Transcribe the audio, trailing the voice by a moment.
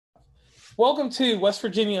Welcome to West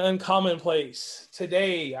Virginia Uncommonplace.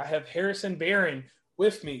 Today, I have Harrison Barron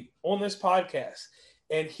with me on this podcast,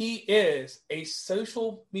 and he is a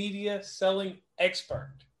social media selling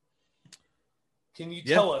expert. Can you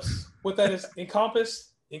tell us what that is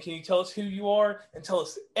encompassed, and can you tell us who you are, and tell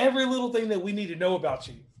us every little thing that we need to know about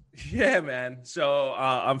you? Yeah, man. So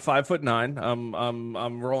I'm 5'9".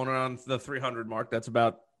 I'm rolling around the 300 mark. That's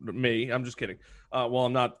about me. I'm just kidding. Well,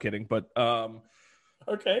 I'm not kidding, but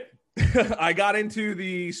Okay. I got into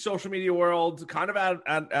the social media world kind of out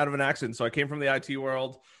of an accident. So I came from the IT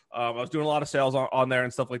world. I was doing a lot of sales on there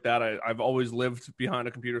and stuff like that. I've always lived behind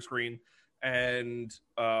a computer screen, and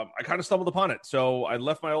I kind of stumbled upon it. So I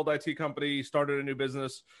left my old IT company, started a new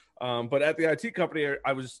business. But at the IT company,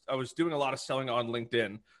 I was doing a lot of selling on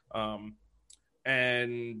LinkedIn.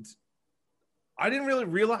 And I didn't really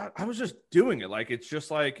realize I was just doing it. It's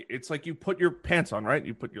like you put your pants on, right?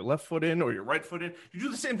 You put your left foot in or your right foot in. You do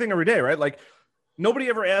the same thing every day, right? Like nobody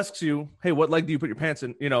ever asks you, hey, what leg do you put your pants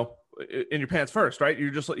in, in your pants first, right? You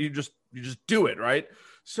just do it, right?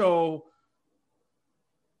 So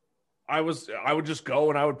I would just go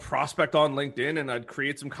and I would prospect on LinkedIn, and I'd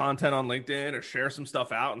create some content on LinkedIn or share some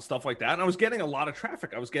stuff out and stuff like that. And I was getting a lot of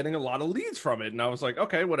traffic. I was getting a lot of leads from it. And I was like,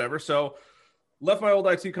 okay, whatever. So left my old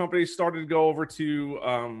IT company, started to go over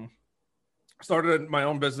to, started my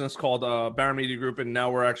own business called Barron Media Group. And now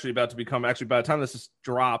we're actually about to become, by the time this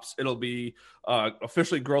drops, it'll be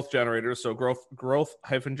officially Growth Generators. So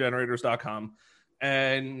growth-generators.com.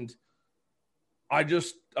 And I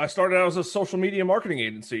started out as a social media marketing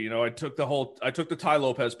agency. I took the Tai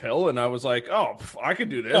Lopez pill, and I was like, oh, I could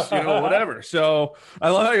do this, whatever. So I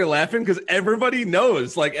love how you're laughing because everybody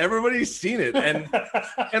knows, like everybody's seen it. And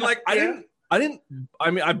like, I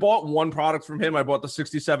bought one product from him. I bought the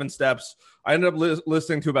 67 steps. I ended up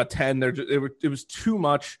listening to about 10. It was too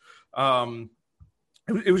much.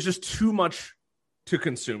 It was just too much to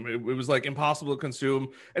consume. It was like impossible to consume,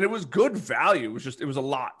 and it was good value. It was a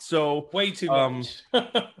lot. So way too much.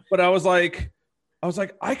 But I was like,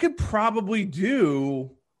 I could probably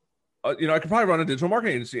do, I could probably run a digital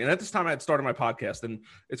marketing agency. And at this time I had started my podcast, and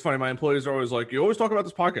it's funny. My employees are always like, you always talk about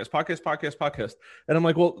this podcast. And I'm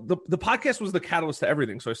like, well, the podcast was the catalyst to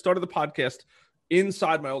everything. So I started the podcast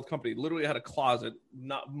inside my old company. Literally had a closet,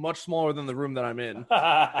 not much smaller than the room that I'm in.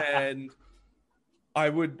 And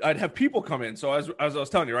I'd have people come in. So as I was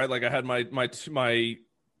telling you, right, like I had my 4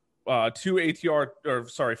 ATR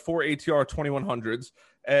 2100s,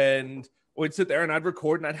 and we'd sit there and I'd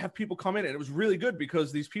record and I'd have people come in, and it was really good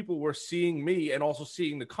because these people were seeing me and also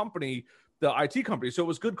seeing the company, the IT company. So it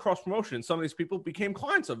was good cross promotion. Some of these people became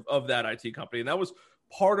clients of that IT company, and that was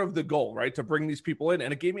part of the goal, right? To bring these people in.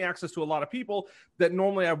 And it gave me access to a lot of people that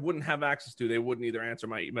normally I wouldn't have access to. They wouldn't either answer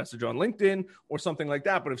my message on LinkedIn or something like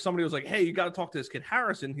that. But if somebody was like, hey, you got to talk to this kid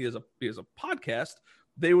Harrison, he has a podcast,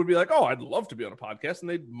 they would be like, oh, I'd love to be on a podcast. And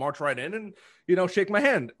they'd march right in and, shake my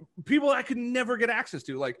hand. People I could never get access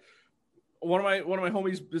to. Like one of my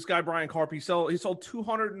homies, this guy, Brian Karp, he sold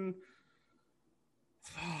 200 and,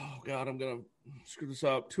 oh God, I'm going to screw this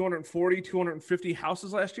up. 240, 250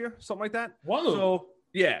 houses last year, something like that. Whoa. So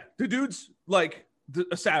yeah, the dude's like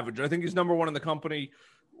a savage. I think he's number one in the company.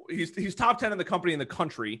 He's top 10 in the company in the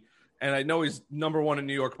country. And I know he's number one in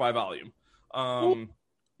New York by volume.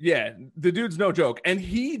 Yeah, the dude's no joke. And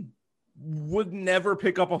he would never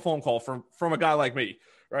pick up a phone call from a guy like me.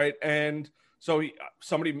 Right. And so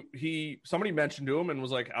somebody mentioned to him and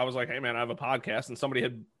was like, I was like, hey man, I have a podcast. And somebody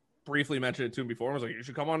had briefly mentioned it to him before and was like, you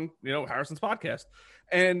should come on, Harrison's podcast.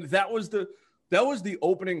 And that was the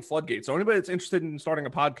opening floodgate. So anybody that's interested in starting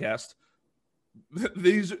a podcast,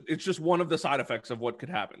 it's just one of the side effects of what could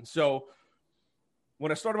happen. So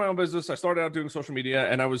when I started my own business, I started out doing social media,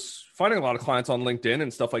 and I was finding a lot of clients on LinkedIn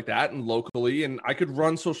and stuff like that and locally, and I could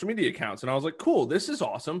run social media accounts. And I was like, cool, this is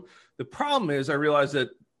awesome. The problem is I realized that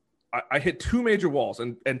I hit two major walls,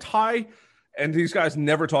 and Tai and these guys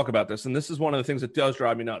never talk about this. And this is one of the things that does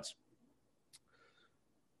drive me nuts.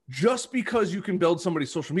 Just because you can build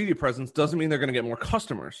somebody's social media presence doesn't mean they're going to get more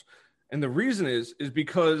customers. And the reason is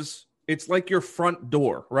because it's like your front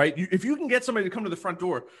door, right? If you can get somebody to come to the front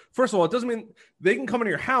door, first of all, it doesn't mean they can come into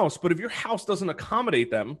your house, but if your house doesn't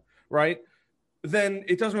accommodate them, right, then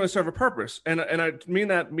it doesn't really serve a purpose. And I mean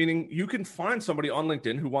that meaning you can find somebody on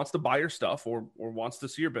LinkedIn who wants to buy your stuff or wants to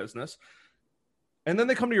see your business, and then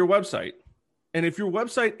they come to your website. And if your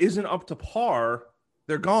website isn't up to par,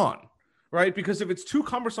 they're gone. Right? Because if it's too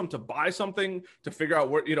cumbersome to buy something, to figure out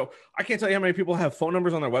where, I can't tell you how many people have phone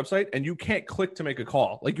numbers on their website and you can't click to make a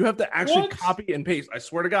call. Like you have to actually copy and paste. I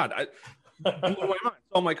swear to God, I blew my mind.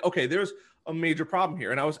 So I'm like, okay, there's a major problem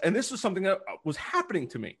here. And this is something that was happening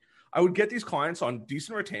to me. I would get these clients on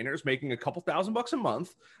decent retainers, making a couple $1,000 a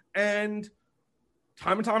month, and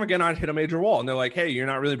time again, I'd hit a major wall, and they're like, "Hey, you're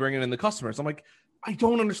not really bringing in the customers." I'm like, I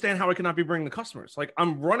don't understand how I cannot be bringing the customers. Like,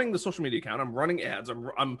 I'm running the social media account, I'm running ads,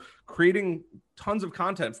 I'm creating tons of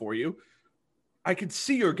content for you. I could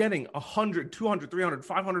see you're getting 100, 200, 300,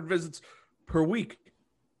 500 visits per week.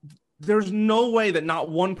 There's no way that not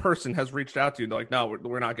one person has reached out to you. They're like, no,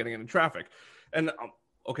 we're not getting any traffic. And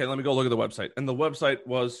okay, let me go look at the website. And the website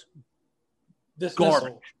was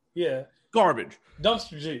garbage. Yeah. Garbage.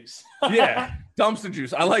 Dumpster juice. Yeah. Dumpster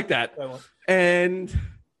juice. I like that. And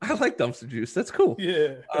I like dumpster juice. That's cool.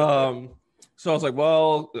 Yeah. So I was like,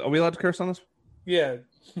 well, are we allowed to curse on this? Yeah.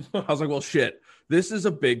 I was like, well, shit. This is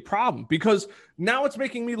a big problem because now it's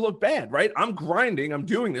making me look bad, right? I'm grinding. I'm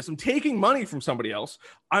doing this. I'm taking money from somebody else.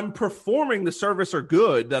 I'm performing the service or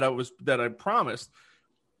good that I promised.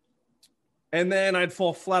 And then I'd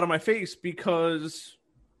fall flat on my face because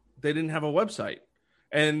they didn't have a website.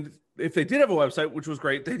 And if they did have a website, which was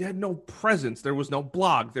great, they had no presence. There was no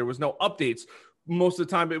blog. There was no updates. Most of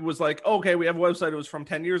the time it was like, okay, we have a website. It was from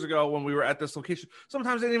 10 years ago when we were at this location.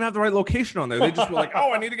 Sometimes they didn't even have the right location on there. They just were like,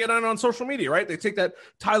 oh, I need to get on social media, right? They take that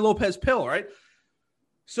Tai Lopez pill, right?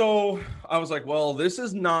 So I was like, well, this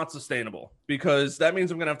is not sustainable because that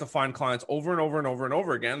means I'm going to have to find clients over and over and over and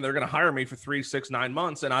over again. They're going to hire me for 3, 6, 9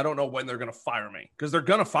 months. And I don't know when they're going to fire me because they're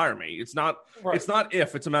going to fire me. It's not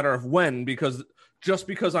if, it's a matter of when, because just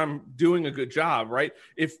because I'm doing a good job, right?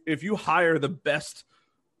 If you hire the best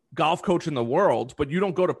golf coach in the world, but you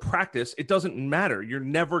don't go to practice, it doesn't matter. You're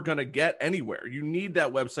never going to get anywhere. You need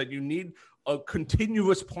that website. You need a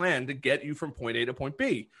continuous plan to get you from point A to point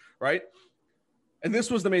B, right? And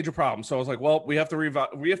this was the major problem. So I was like, well, we have to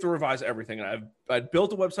revise everything. And I'd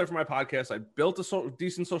built a website for my podcast. I built a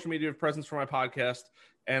decent social media presence for my podcast.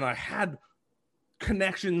 And I had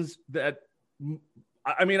connections that,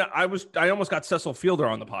 I mean, I almost got Cecil Fielder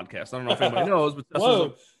on the podcast. I don't know if anybody knows, but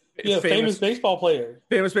Cecil's famous baseball player.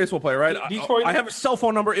 Famous baseball player, right? Detroit. I have a cell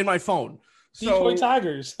phone number in my phone. Detroit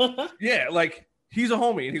Tigers. Yeah, like he's a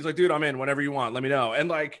homie, and he's like, dude, I'm in whenever you want. Let me know. And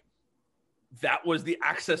like, that was the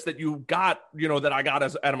access that you got, that I got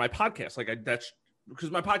out of my podcast. Like that's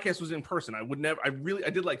because my podcast was in person. I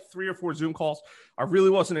did like 3 or 4 Zoom calls. I really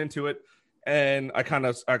wasn't into it. And I kind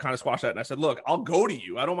of squashed that. And I said, look, I'll go to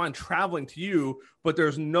you. I don't mind traveling to you, but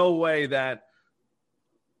there's no way that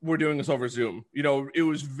we're doing this over Zoom. It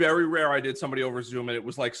was very rare I did somebody over Zoom, and it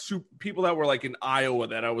was like people that were like in Iowa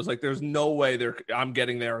that I was like, there's no way I'm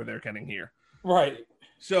getting there or they're getting here. Right.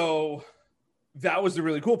 So that was the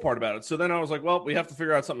really cool part about it. So then I was like, well, we have to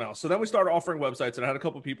figure out something else. So then we started offering websites, and I had a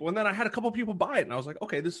couple people, and then I had a couple people buy it, and I was like,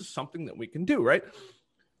 okay, this is something that we can do, right?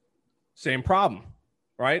 Same problem,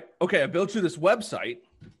 right? Okay, I built you this website,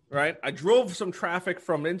 right? I drove some traffic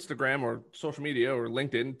from Instagram or social media or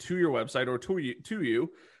LinkedIn to your website or to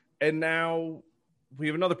you. And now we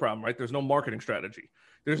have another problem, right? There's no marketing strategy.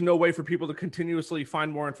 There's no way for people to continuously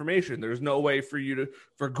find more information. There's no way for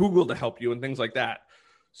Google to help you and things like that.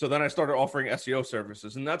 So then I started offering SEO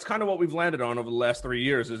services, and that's kind of what we've landed on over the last 3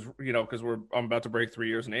 years is, because I'm about to break 3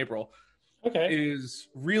 years in April. Okay. Is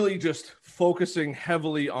really just focusing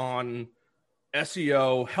heavily on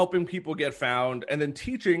SEO, helping people get found, and then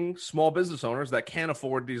teaching small business owners that can't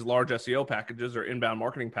afford these large SEO packages or inbound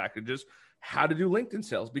marketing packages how to do LinkedIn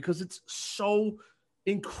sales, because it's so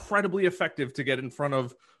incredibly effective to get in front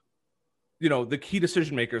of, the key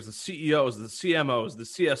decision makers, the CEOs, the CMOs, the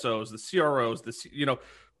CSOs, the CROs,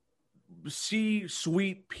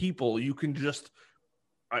 C-suite people. You can just,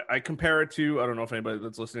 I compare it to, I don't know if anybody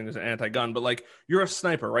that's listening is an anti-gun, but like you're a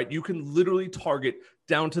sniper, right? You can literally target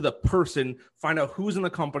down to the person, find out who's in the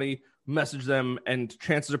company, message them, and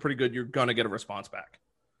chances are pretty good you're going to get a response back.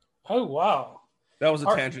 Oh, wow. That was a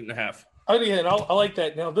tangent and a half. Oh, yeah, I like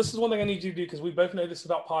that. Now, this is one thing I need you to do because we both know this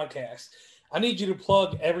about podcasts. I need you to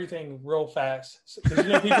plug everything real fast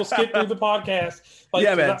because people skip through the podcast.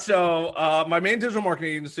 Yeah, man. So my main digital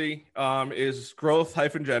marketing agency is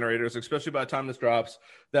Growth-Generators, especially by the time this drops.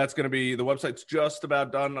 That's going to be, the website's just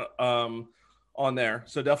about done on there.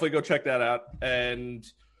 So definitely go check that out. And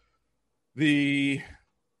the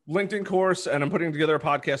LinkedIn course, and I'm putting together a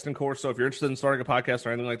podcasting course. So if you're interested in starting a podcast or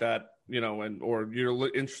anything like that, or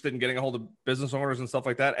you're interested in getting a hold of business owners and stuff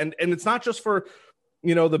like that. And it's not just for,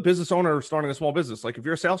 the business owner starting a small business. Like if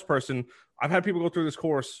you're a salesperson, I've had people go through this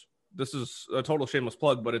course. This is a total shameless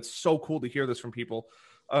plug, but it's so cool to hear this from people.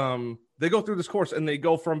 They go through this course and they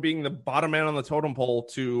go from being the bottom man on the totem pole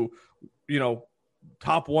to,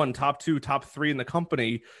 top 1, top 2, top 3 in the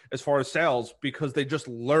company as far as sales, because they just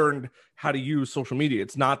learned how to use social media.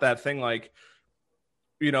 It's not that thing like,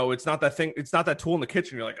 it's not that thing. It's not that tool in the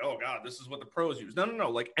kitchen. You're like, oh God, this is what the pros use. No.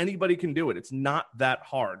 Like anybody can do it. It's not that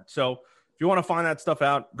hard. So if you want to find that stuff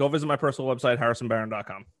out, go visit my personal website,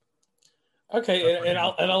 harrisonbarron.com. Okay. And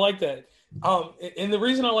I like that. And the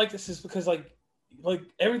reason I like this is because like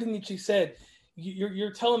everything that you said,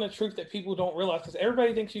 you're telling the truth that people don't realize, because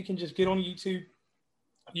everybody thinks you can just get on YouTube,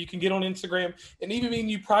 you can get on Instagram, and even when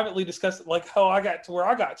you privately discuss it, like how I got to where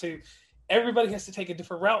I got to, everybody has to take a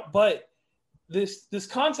different route. But this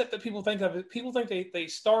concept that people think of, people think they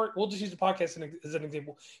start, we'll just use the podcast as an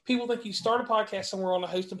example. People think you start a podcast somewhere on a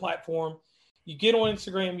hosting platform, you get on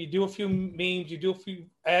Instagram, you do a few memes, you do a few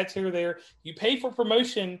ads here or there, you pay for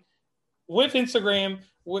promotion with Instagram,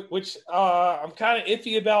 which I'm kind of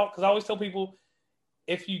iffy about, because I always tell people,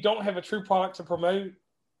 if you don't have a true product to promote,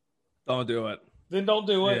 don't do it. Then don't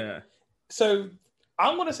do it. Yeah. So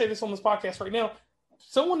I'm going to say this on this podcast right now.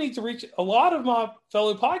 Someone needs to a lot of my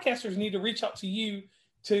fellow podcasters need to reach out to you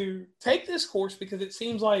to take this course, because it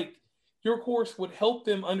seems like your course would help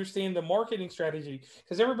them understand the marketing strategy.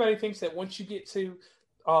 Because everybody thinks that once you get to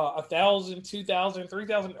 1,000, 2,000,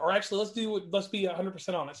 3,000, or actually let's be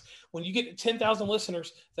 100% honest. When you get to 10,000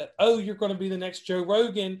 listeners, that, oh, you're going to be the next Joe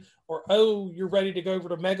Rogan, or, oh, you're ready to go over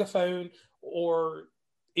to Megaphone, or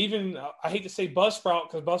even, I hate to say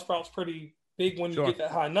Buzzsprout, because Buzzsprout's pretty big when you get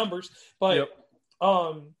that high numbers, but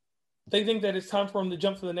they think that it's time for them to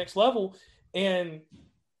jump to the next level, and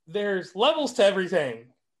there's levels to everything.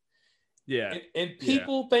 Yeah. And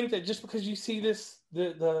people think that just because you see this,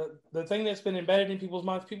 the thing that's been embedded in people's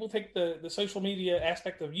minds, people take the social media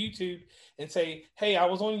aspect of YouTube and say, hey, I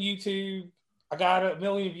was on YouTube, I got 1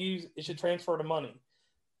 million views, it should transfer to money.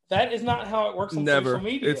 That is not how it works on social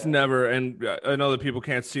media. It's never. And I know that people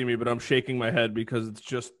can't see me, but I'm shaking my head, because it's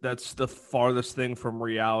just, that's the farthest thing from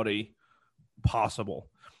reality possible.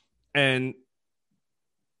 And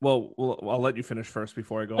well, I'll let you finish first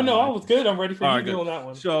before I go. Oh, no, I was good. I'm ready for you to go on that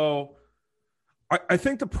one. So I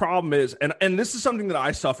think the problem is, and this is something that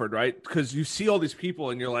I suffered, right? Because you see all these people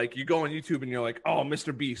and you're like, you go on YouTube and you're like, oh,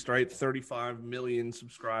 Mr. Beast, right? 35 million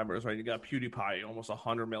subscribers, right? You got PewDiePie, almost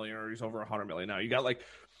 100 million, or he's over 100 million now. You got like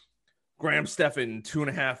Graham Stephan,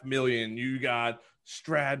 2.5 million. You got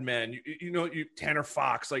Stradman, you Tanner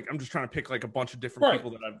Fox. Like, I'm just trying to pick like a bunch of different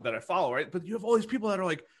people that I follow, right? But you have all these people that are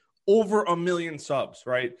like over 1 million subs,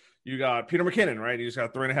 right? You got Peter McKinnon, right? He's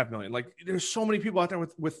got 3.5 million. Like, there's so many people out there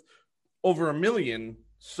with over 1 million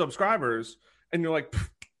subscribers, and you're like,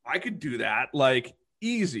 I could do that, like,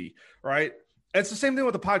 easy, right? And it's the same thing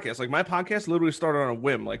with the podcast. Like, my podcast literally started on a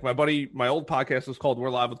whim. Like, my old podcast was called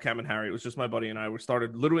We're Live with Cam and Harry. It was just my buddy and I. We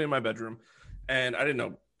started literally in my bedroom, and I didn't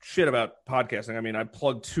know shit about podcasting. I mean, I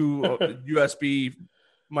plugged 2 USB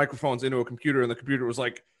microphones into a computer, and the computer was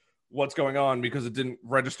like, what's going on? Because it didn't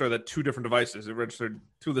register that 2 different devices. It registered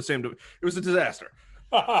 2 of the same. It was a disaster.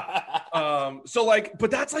 So like,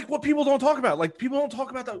 but that's like what people don't talk about. Like, people don't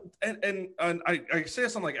talk about that. And I say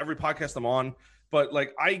this on like every podcast I'm on, but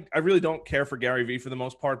like, I really don't care for Gary Vee for the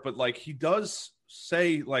most part, but like, he does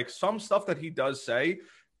say like some stuff that he does say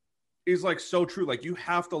is like so true. Like, you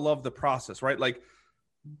have to love the process, right? Like,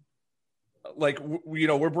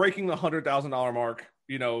 we're breaking the $100,000 mark,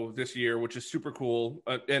 this year, which is super cool.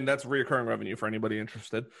 And that's reoccurring revenue for anybody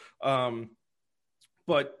interested.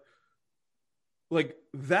 But like,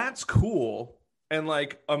 that's cool. And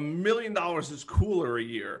like $1 million is cooler a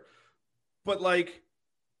year. But like,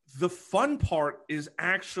 the fun part is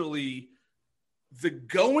actually the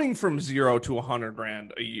going from 0 to 100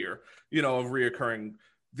 grand a year, of reoccurring.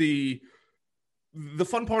 The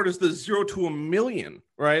fun part is the 0 to 1 million,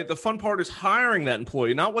 right? The fun part is hiring that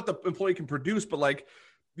employee, not what the employee can produce, but like,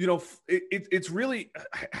 it's really,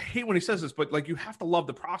 I hate when he says this, but like, you have to love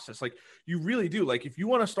the process. Like, you really do. Like, if you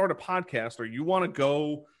want to start a podcast, or you want to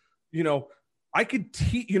go, I could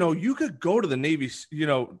teach, you could go to the Navy,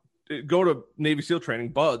 go to Navy SEAL training,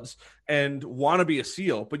 BUDS, and want to be a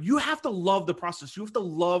SEAL, but you have to love the process. You have to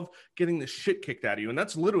love getting the shit kicked out of you. And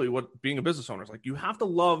that's literally what being a business owner is like. You have to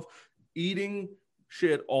love eating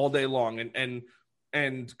shit all day long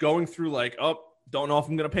and going through like, don't know if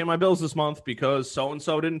I'm going to pay my bills this month because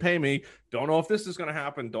so-and-so didn't pay me. Don't know if this is going to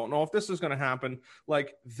happen. Don't know if this is going to happen.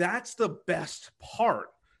 Like, that's the best part.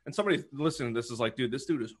 And somebody listening to this is like, dude, this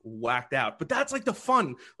dude is whacked out. But that's like the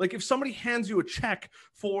fun. Like, if somebody hands you a check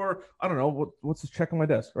for, I don't know, what's this check on my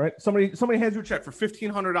desk, right? Somebody hands you a check for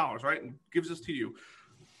 $1,500, right? And gives this to you.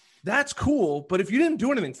 That's cool. But if you didn't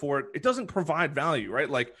do anything for it, it doesn't provide value, right?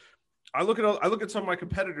 Like, I look at some of my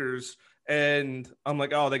competitors and I'm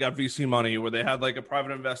like, oh, they got VC money, or they had like a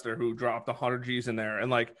private investor who dropped 100 G's in there.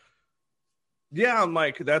 And like, yeah, I'm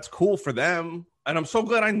like, that's cool for them. And I'm so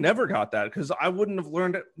glad I never got that, because I wouldn't have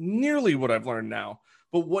learned nearly what I've learned now.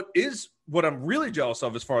 But what I'm really jealous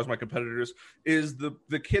of as far as my competitors is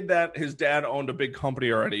the kid that his dad owned a big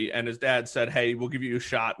company already, and his dad said, hey, we'll give you a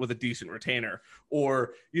shot with a decent retainer.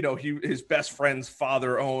 Or, his best friend's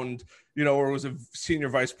father owned, or was a senior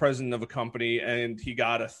vice president of a company, and he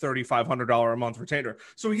got a $3,500 a month retainer.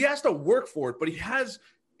 So he has to work for it, but he has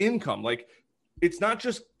income. Like, it's not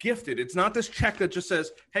just gifted. It's not this check that just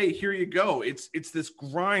says, hey, here you go. It's this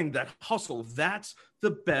grind, that hustle. That's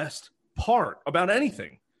the best part about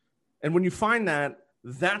anything. And when you find that,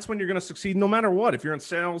 that's when you're going to succeed no matter what. If you're in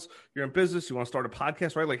sales, you're in business, you want to start a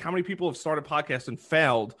podcast, right? Like, how many people have started podcasts and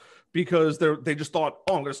failed because they just thought,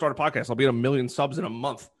 oh, I'm going to start a podcast, I'll be at 1 million subs in a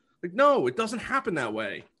month. Like, no, it doesn't happen that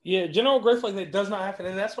way. Yeah, general growth like that does not happen.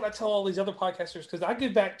 And that's what I tell all these other podcasters, because I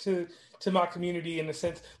give back to my community in the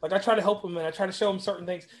sense, like, I try to help them and I try to show them certain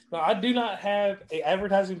things. Now, I do not have an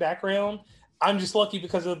advertising background. I'm just lucky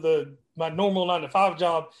because of my normal 9-to-5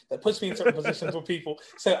 job that puts me in certain positions with people.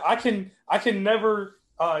 So I can never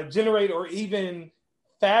generate or even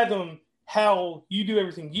fathom how you do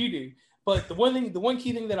everything you do. But the one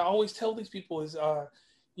key thing that I always tell these people is,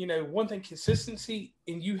 one thing, consistency,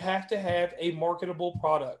 and you have to have a marketable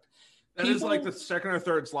product. That is like the second or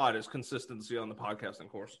third slide is consistency on the podcasting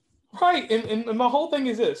course. Right. And my whole thing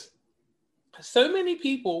is this. So many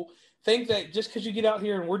people think that just because you get out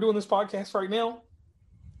here and we're doing this podcast right now,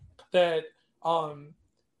 that,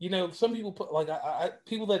 some people put, like,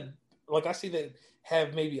 people that, like, I see that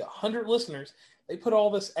have maybe 100 listeners, they put all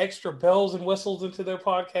this extra bells and whistles into their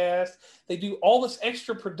podcast. They do all this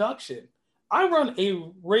extra production. I run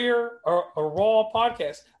a raw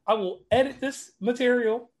podcast. I will edit this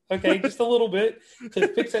material, okay, just a little bit to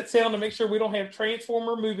fix that sound to make sure we don't have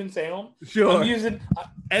transformer moving sound. Sure.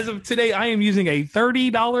 As of today, I am using a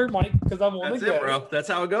 $30 mic because I'm on the go. That's it, bro. That's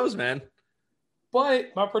how it goes, man.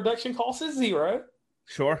 But my production cost is $0.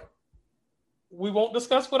 Sure. We won't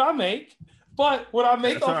discuss what I make, but what I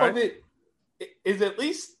make off of it is at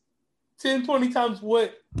least 10, 20 times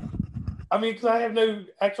what. I mean, because I have no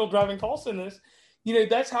actual driving costs in this.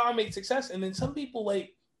 That's how I make success. And then some people,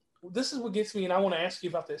 like, this is what gets me, and I want to ask you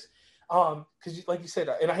about this. Because, like you said,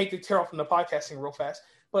 and I hate to tear off from the podcasting real fast,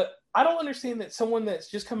 but I don't understand that someone that's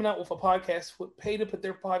just coming out with a podcast would pay to put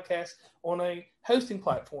their podcast on a hosting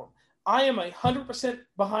platform. I am 100%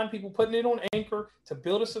 behind people putting it on Anchor to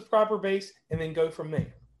build a subscriber base and then go from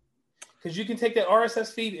there. Because you can take that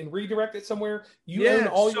RSS feed and redirect it somewhere. You own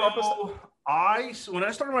all your episodes. When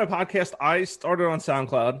I started my podcast, I started on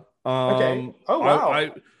SoundCloud. Okay. Oh,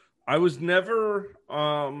 wow. I was never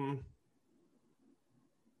I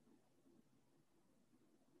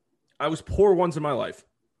was poor once in my life.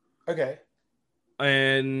 Okay.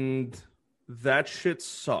 And that shit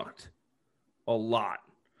sucked a lot.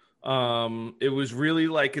 It was really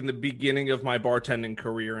like in the beginning of my bartending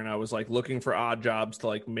career, and I was like looking for odd jobs to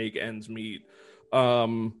like make ends meet.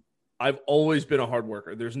 I've always been a hard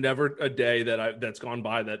worker. There's never a day that's gone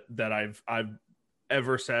by that I've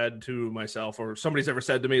ever said to myself, or somebody's ever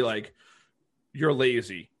said to me, like, you're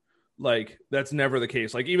lazy. Like, that's never the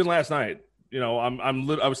case. Like, even last night, I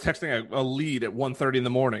was texting a lead at 1:30 in the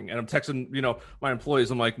morning, and I'm texting, my employees.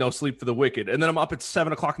 I'm like, no sleep for the wicked. And then I'm up at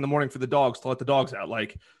 7 o'clock in the morning for the dogs to let the dogs out.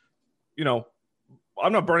 Like,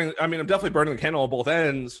 I'm not burning. I mean, I'm definitely burning the candle on both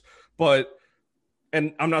ends,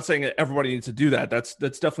 and I'm not saying that everybody needs to do that. That's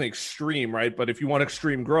definitely extreme, right? But if you want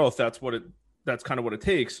extreme growth, that's kind of what it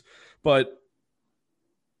takes. But,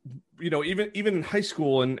 even in high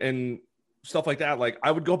school and stuff like that, like,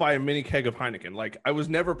 I would go buy a mini keg of Heineken. Like, I was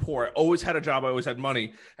never poor. I always had a job. I always had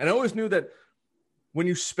money. And I always knew that when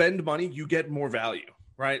you spend money, you get more value,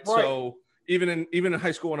 right? So even in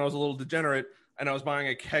high school, when I was a little degenerate and I was buying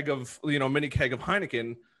a keg of, mini keg of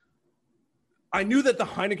Heineken, I knew that the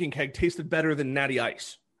Heineken keg tasted better than Natty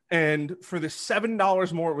Ice. And for the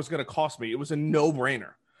 $7 more it was going to cost me, it was a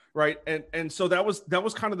no-brainer, right? And so that was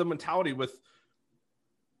kind of the mentality with,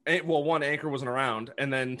 well, one, Anchor wasn't around,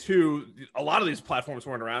 and then two, a lot of these platforms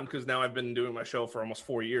weren't around because now I've been doing my show for almost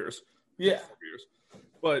 4 years. Yeah. 4 years.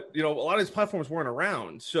 But, a lot of these platforms weren't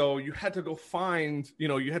around. So you had to go find,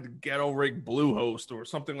 you had to ghetto rig Bluehost or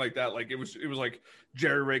something like that. Like, it was like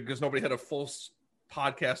jerry rig because nobody had a full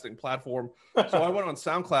podcasting platform. So I went on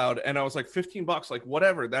SoundCloud and I was like, $15, like,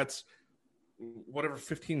 whatever. That's whatever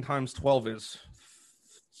 15 times 12 is.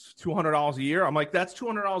 $200 a year. I'm like, that's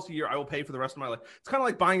 $200 a year I will pay for the rest of my life. It's kind of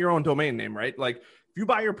like buying your own domain name, right? Like, if you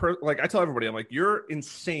buy like, I tell everybody, I'm like, you're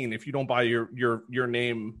insane if you don't buy your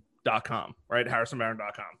name.com, right?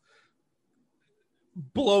 harrisonbarron.com.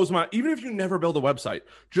 Blows my, even if you never build a website,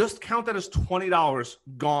 just count that as $20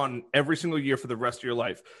 gone every single year for the rest of your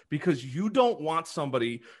life, because you don't want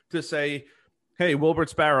somebody to say, hey,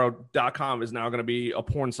 WilbertSparrow.com is now going to be a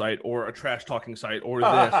porn site or a trash talking site or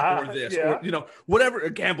this, Yeah. or, you know, whatever, a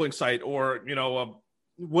gambling site or, you know,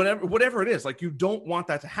 whatever it is. Like, you don't want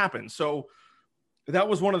that to happen. So that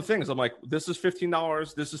was one of the things. I'm like, this is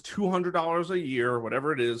 $15. This is $200 a year,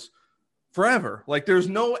 whatever it is, forever. Like, there's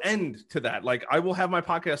no end to that. Like, I will have my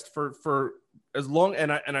podcast for as long,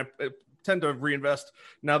 and I tend to reinvest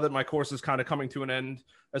now that my course is kind of coming to an end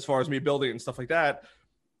as far as me building it and stuff like that,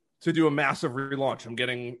 to do a massive relaunch. I'm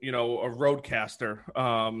getting, you know, a Rodecaster,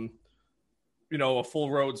 you know, a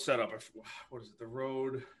full Rode setup. What is it? The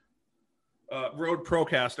Rode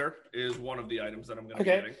Procaster is one of the items that I'm going to be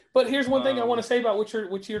getting. But here's one thing I want to say about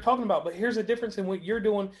what you're talking about. But here's a difference in what you're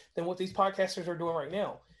doing than what these podcasters are doing right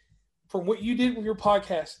now. From what you did with your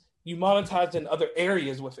podcast, you monetized in other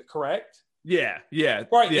areas with it, correct? Yeah.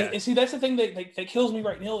 Right. Yeah. And see, that's the thing that kills me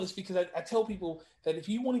right now, is because I tell people that if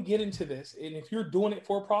you want to get into this and if you're doing it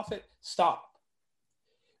for profit, stop.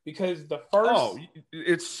 Because the first,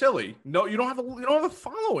 it's silly. No, you don't have a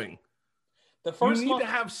following. The first, you need to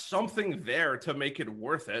have something there to make it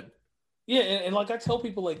worth it. Yeah, and like I tell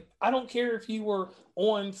people, like, I don't care if you were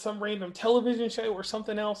on some random television show or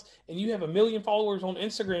something else and you have 1 million followers on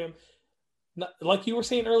Instagram. Like you were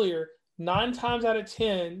saying earlier, 9 times out of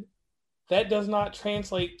 10, that does not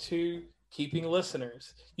translate to keeping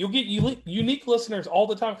listeners. You'll get unique listeners all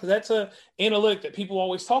the time, because that's a analytic that people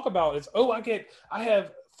always talk about. It's, I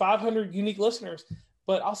have 500 unique listeners,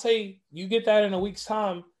 but I'll say you get that in a week's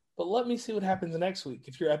time. But let me see what happens next week.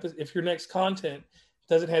 If your next content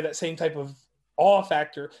doesn't have that same type of awe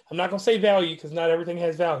factor, I'm not going to say value, because not everything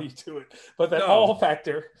has value to it, but that awe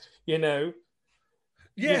factor, you know.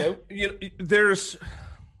 Yeah,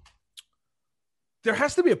 there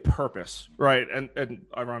has to be a purpose, right? And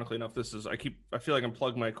ironically enough, I feel like I'm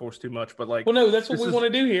plugging my course too much, but like, well, no, that's what we want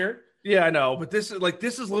to do here. Yeah, I know, but this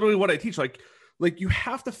is literally what I teach. Like you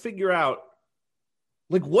have to figure out,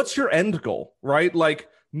 like, what's your end goal, right? Like,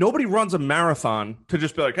 nobody runs a marathon to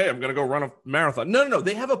just be like, hey, I'm going to go run a marathon. No.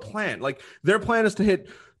 They have a plan. Like, their plan is to hit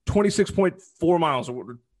 26.4 miles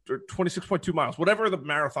or 26.2 miles, whatever the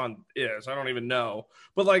marathon is. I don't even know.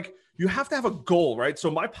 But like, you have to have a goal, right? So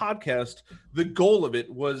my podcast, the goal of it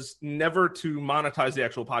was never to monetize the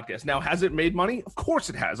actual podcast. Now, has it made money? Of course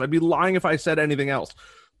it has. I'd be lying if I said anything else.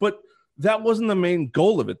 But that wasn't the main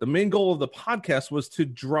goal of it. The main goal of the podcast was to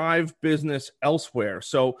drive business elsewhere.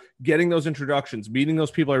 So getting those introductions, meeting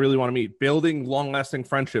those people I really want to meet, building long-lasting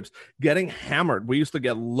friendships, getting hammered. We used to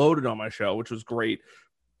get loaded on my show, which was great.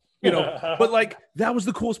 You know, but like, that was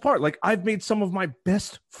the coolest part. Like, I've made some of my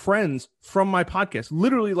best friends from my podcast.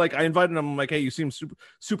 Literally, like, I invited them. I'm like, hey, you seem super,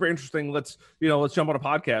 super interesting. Let's jump on a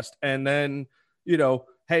podcast. And then,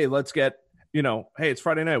 hey, let's get, hey, it's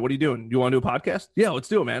Friday night. What are you doing? You want to do a podcast? Yeah, let's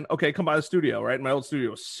do it, man. Okay, come by the studio, right? My old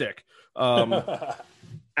studio was sick.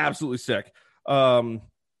 Absolutely sick. But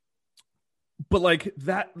like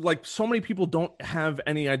that, like, so many people don't have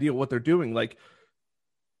any idea what they're doing. Like,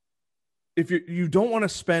 if you don't want to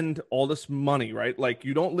spend all this money, right? Like,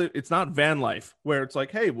 you don't live, it's not van life where it's like,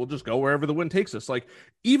 hey, we'll just go wherever the wind takes us. Like,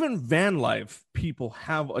 even van life people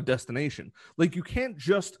have a destination. Like, you can't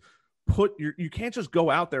just you can't just go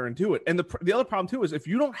out there and do it. And the other problem too is, if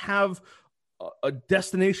you don't have a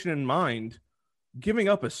destination in mind, giving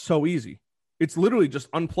up is so easy. It's literally just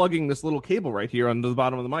unplugging this little cable right here under the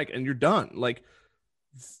bottom of the mic and you're done. Like,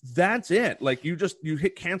 that's it. Like, you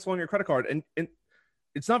hit cancel on your credit card and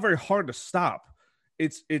it's not very hard to stop.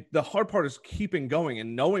 The hard part is keeping going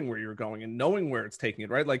and knowing where you're going and knowing where it's taking it,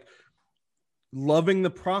 right? Like, loving the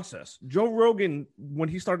process. Joe Rogan, when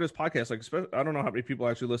he started his podcast, like, I don't know how many people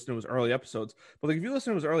actually listen to his early episodes, but like, if you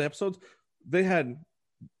listen to his early episodes, they had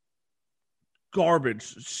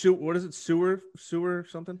garbage. What is it? Sewer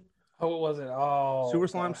something? Oh, what was it? Oh, sewer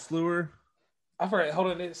slime, slewer. I forgot.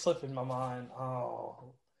 Hold on, it's slipping my mind.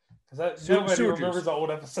 Oh. Because nobody remembers the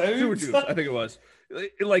old episodes. Sewer juice, I think it was.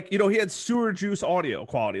 Like, he had sewer juice audio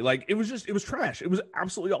quality. Like, it was trash. It was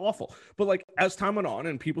absolutely awful. But like, as time went on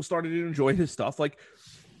and people started to enjoy his stuff, like,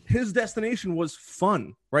 his destination was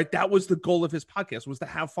fun, right? That was the goal of his podcast, was to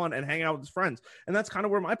have fun and hang out with his friends. And that's kind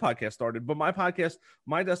of where my podcast started. But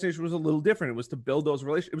my destination was a little different. It was to build those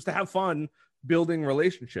relationships. It was to have fun building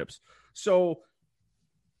relationships.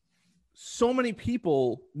 So many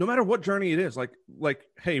people, no matter what journey it is, like,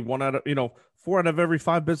 hey, 4 out of every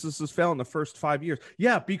 5 businesses fail in the first 5 years.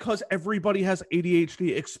 Yeah, because everybody has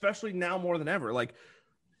ADHD, especially now more than ever. Like,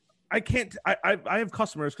 I have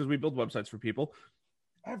customers, because we build websites for people.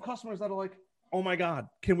 I have customers that are like, oh my God,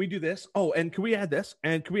 can we do this? Oh, and can we add this?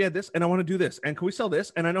 And can we add this? And I want to do this. And can we sell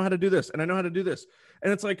this? And I know how to do this. And I know how to do this.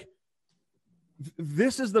 And it's like,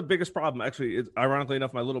 this is the biggest problem. Actually, ironically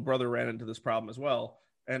enough, my little brother ran into this problem as well.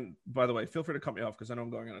 And by the way, feel free to cut me off because I know I'm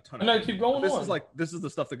going on a ton. No, keep going. This is the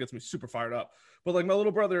stuff that gets me super fired up. But like my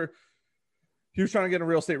little brother, he was trying to get in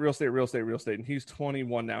real estate, and he's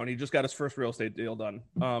 21 now, and he just got his first real estate deal done.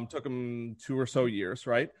 Took him 2 or so years,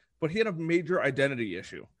 right? But he had a major identity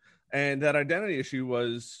issue, and that identity issue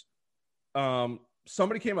was,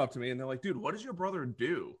 somebody came up to me and they're like, "Dude, what does your brother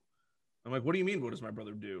do?" I'm like, "What do you mean? What does my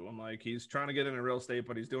brother do?" I'm like, "He's trying to get into real estate,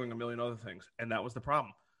 but he's doing a million other things," and that was the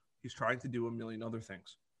problem. He's trying to do a million other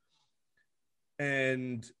things,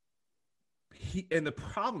 and the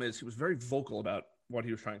problem is he was very vocal about what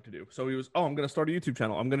he was trying to do. So he was, I'm going to start a YouTube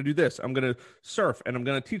channel. I'm going to do this. I'm going to surf, and I'm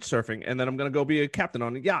going to teach surfing, and then I'm going to go be a captain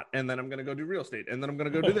on a yacht, and then I'm going to go do real estate, and then I'm going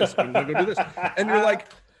to go do this. I'm going to go do this. And you're like,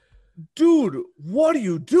 dude, what are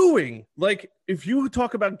you doing? Like, if you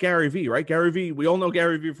talk about Gary Vee, right? Gary Vee, we all know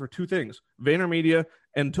Gary Vee for 2 things, VaynerMedia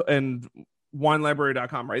and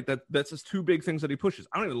WineLibrary.com, right? That's his 2 big things that he pushes.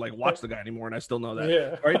 I don't even like watch the guy anymore, and I still know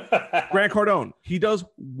that, right? Grant Cardone, he does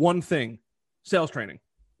one thing, sales training.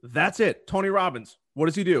 That's it. Tony Robbins, what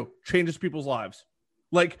does he do? Changes people's lives.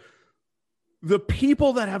 Like, the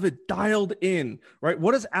people that have it dialed in, right?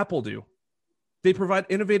 What does Apple do? They provide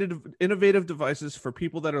innovative devices for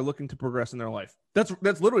people that are looking to progress in their life. That's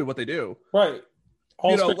literally what they do. Right.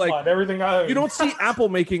 Everything. You don't see Apple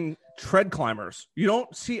making tread climbers. You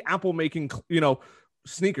don't see Apple making,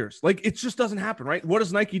 sneakers. Like, it just doesn't happen, right? What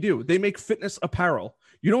does Nike do? They make fitness apparel.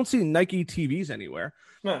 You don't see Nike TVs anywhere.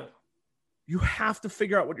 No. You have to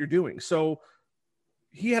figure out what you're doing. So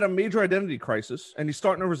he had a major identity crisis, and he's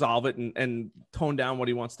starting to resolve it and tone down what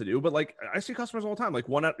he wants to do. But like, I see customers all the time, like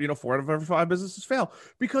 4 out of every 5 businesses fail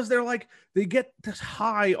because they're like, they get this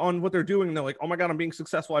high on what they're doing. And they're like, oh my God, I'm being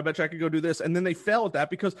successful. I bet you I could go do this. And then they fail at that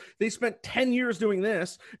because they spent 10 years doing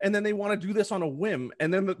this. And then they want to do this on a whim.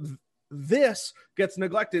 And then this gets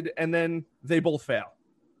neglected, and then they both fail.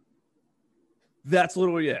 That's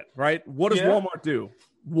literally it, right? What does Walmart do?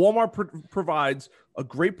 Walmart provides a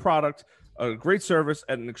great product, a great service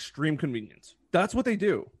at an extreme convenience. That's what they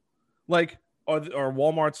do. Like, are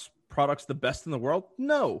Walmart's products the best in the world?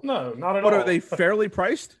 No, not at all. But are they fairly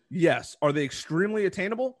priced? Yes. Are they extremely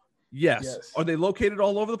attainable? Yes. Are they located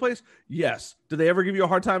all over the place? Yes. Do they ever give you a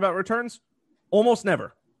hard time about returns? Almost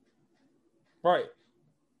never. Right.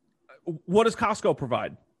 What does Costco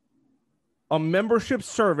provide? A membership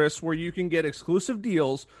service where you can get exclusive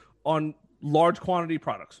deals on large quantity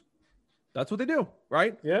products. That's what they do,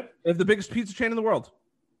 right? Yeah. They're the biggest pizza chain in the world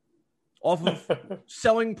off of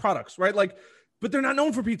selling products, right? Like, but they're not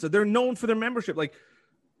known for pizza. They're known for their membership. Like,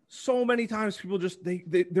 so many times people just,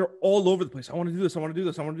 they're all over the place. I want to do this. I want to do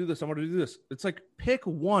this. I want to do this. I want to do this. It's like, pick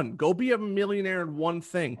one. Go be a millionaire in one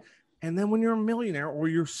thing. And then when you're a millionaire or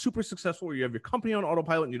you're super successful or you have your company on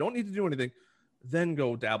autopilot and you don't need to do anything, then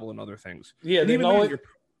go dabble in other things. Yeah.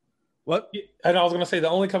 What? And I was going to say the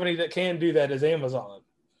only company that can do that is Amazon.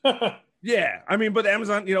 Yeah. I mean, but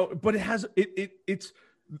Amazon, but it has, it's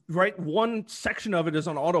right. One section of it is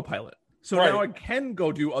on autopilot. So now it can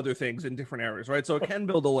go do other things in different areas, right? So it can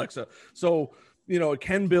build Alexa. So, it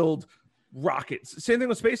can build rockets. Same thing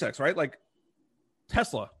with SpaceX, right? Like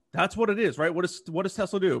Tesla. That's what it is, right? What does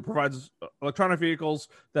Tesla do? It provides electronic vehicles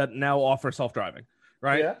that now offer self-driving,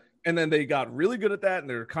 right? Yeah. And then they got really good at that, and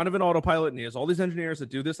they're kind of in autopilot, and he has all these engineers that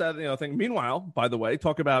do this, that, and the other thing. Meanwhile, by the way,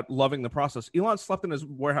 talk about loving the process. Elon slept in his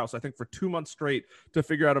warehouse, I think, for 2 months straight to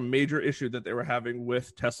figure out a major issue that they were having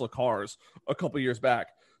with Tesla cars a couple years back.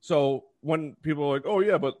 So when people are like, oh,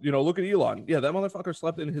 yeah, but, look at Elon. Yeah, that motherfucker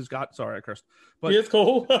slept in his sorry, I cursed. But it's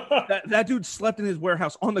cool. that dude slept in his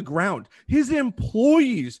warehouse on the ground. His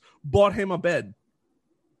employees bought him a bed.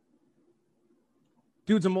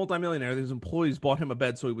 Dude's a multimillionaire. His employees bought him a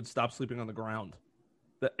bed so he would stop sleeping on the ground.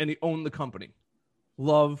 And he owned the company.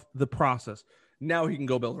 Love the process. Now he can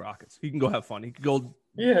go build rockets. He can go have fun. He can go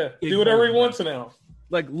do whatever he wants now.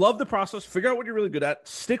 Like, love the process. Figure out what you're really good at.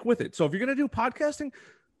 Stick with it. So if you're going to do podcasting,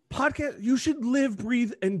 you should live,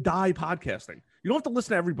 breathe, and die podcasting. You don't have to listen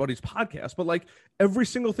to everybody's podcast, but like every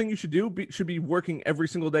single thing you should do should be working every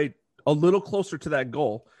single day a little closer to that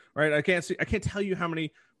goal, right? I can't tell you how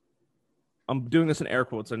many. I'm doing this in air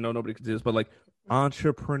quotes. I know nobody can see this, but like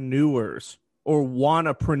entrepreneurs or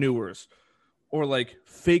wannapreneurs or like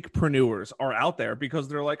fakepreneurs are out there because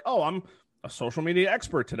they're like, oh, I'm a social media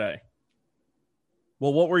expert today.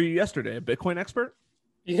 Well, what were you yesterday? A Bitcoin expert?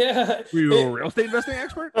 Yeah. Were you a real estate investing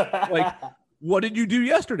expert? Like, what did you do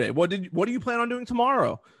yesterday? What do you plan on doing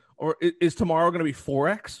tomorrow? Or is tomorrow going to be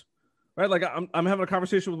Forex? Right? Like I'm having a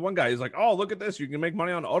conversation with one guy. He's like, oh, look at this. You can make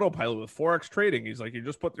money on autopilot with Forex trading. He's like, you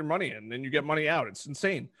just put your money in and then you get money out. It's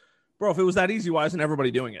insane. Bro, if it was that easy, why isn't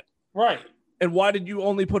everybody doing it? Right. And why did you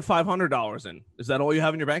only put $500 in? Is that all you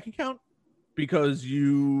have in your bank account? Because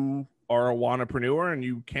you are a wantrepreneur and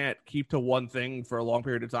you can't keep to one thing for a long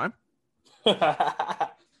period of time? I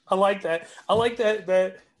like that. I like that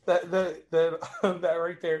that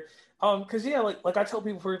right there. Because yeah, like I tell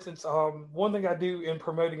people, for instance, one thing I do in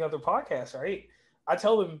promoting other podcasts, right? I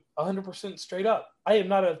tell them 100% straight up, I am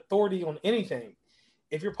not an authority on anything.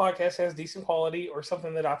 If your podcast has decent quality or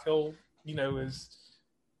something that I feel, is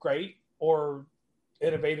great or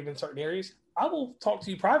innovative in certain areas, I will talk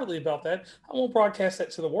to you privately about that. I won't broadcast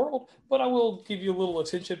that to the world, but I will give you a little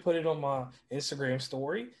attention, put it on my Instagram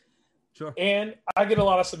story. Sure. And I get a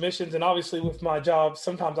lot of submissions, and obviously with my job,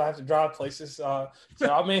 sometimes I have to drive places. So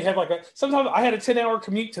I may have sometimes I had a 10-hour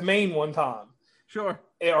commute to Maine one time. Sure.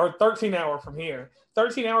 Or 13-hour from here.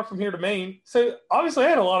 13-hour from here to Maine. So obviously I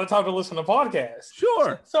had a lot of time to listen to podcasts.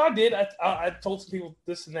 Sure. So I did. I told some people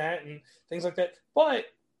this and that and things like that. But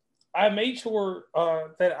I made sure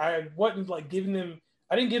that I wasn't like giving them,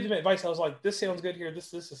 I didn't give them advice. I was like, this sounds good here,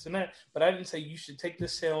 this, and that. But I didn't say you should take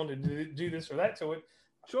this sound and do this or that to it.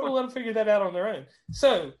 Sure. We'll let them figure that out on their own.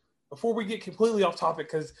 So before we get completely off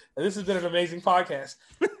topic, because this has been an amazing podcast,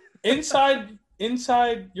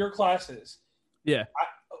 inside your classes, yeah,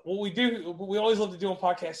 what we always love to do on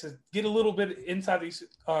podcasts is get a little bit inside these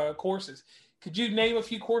courses. Could you name a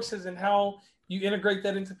few courses and how you integrate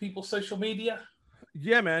that into people's social media?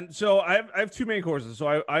 Yeah, man. So I have two main courses. So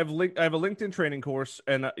I have a LinkedIn training course,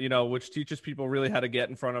 and which teaches people really how to get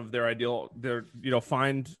in front of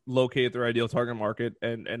find, locate their ideal target market,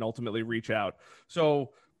 and ultimately reach out.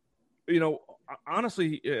 So,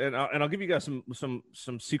 honestly, and I'll give you guys some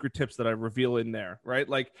secret tips that I reveal in there. Right,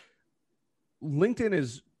 like LinkedIn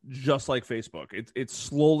is just like Facebook. It's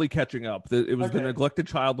slowly catching up. It was the neglected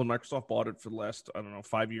child when Microsoft bought it for the last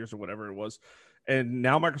 5 years or whatever it was. And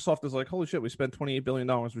now Microsoft is like, holy shit, we spent $28 billion.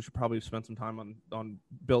 We should probably spend some time on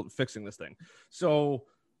fixing this thing. So,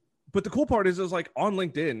 but the cool part is like on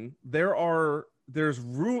LinkedIn, there's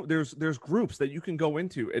groups that you can go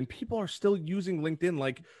into, and people are still using LinkedIn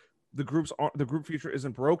like the group feature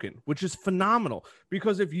isn't broken, which is phenomenal.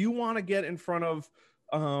 Because if you want to get in front of,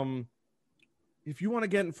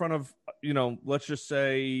 let's just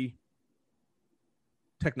say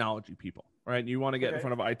technology people. Right. You want to get in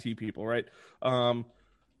front of IT people, right?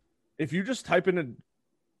 If you just type to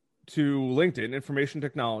LinkedIn, information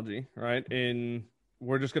technology, right?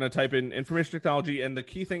 We're just going to type in information technology. And the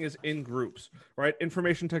key thing is in groups, right?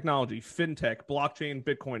 Information technology, fintech, blockchain,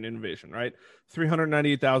 Bitcoin innovation, right?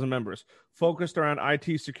 398,000 members focused around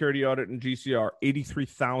IT security audit and GCR,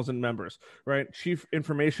 83,000 members, right? Chief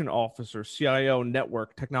information officer, CIO,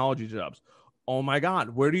 network, technology jobs. Oh my God.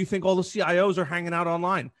 Where do you think all the CIOs are hanging out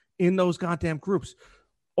online? In those goddamn groups.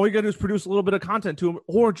 All you gotta do is produce a little bit of content to them,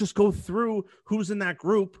 or just go through who's in that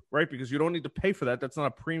group, right? Because you don't need to pay for that. That's not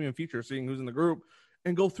a premium feature, seeing who's in the group,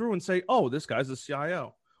 and go through and say, oh, this guy's the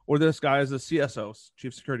CIO, or this guy is the CSO,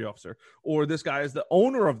 chief security officer, or this guy is the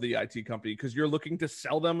owner of the IT company, because you're looking to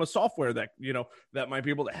sell them a software that, that might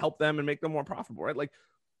be able to help them and make them more profitable, right? Like,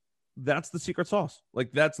 that's the secret sauce.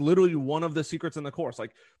 Like, that's literally one of the secrets in the course.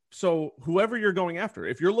 Like, so whoever you're going after,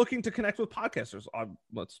 if you're looking to connect with podcasters,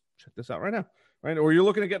 let's check this out right now, right? Or you're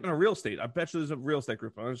looking to get into real estate. I bet you there's a real estate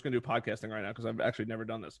group. I'm just going to do podcasting right now because I've actually never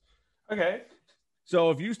done this. Okay. So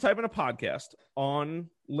if you type in a podcast on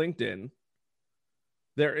LinkedIn,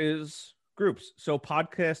 there is groups. So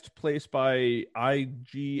podcast placed by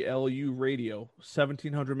IGLU Radio,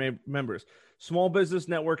 1,700 members. Small business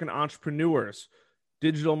network and entrepreneurs.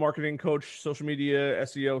 Digital marketing coach, social media,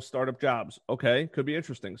 SEO, startup jobs. Okay, could be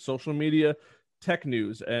interesting. Social media, tech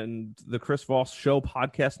news, and the Chris Voss Show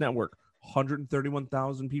podcast network.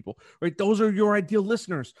 131,000 people. Right, those are your ideal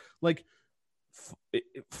listeners. Like,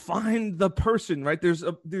 find the person. Right, there's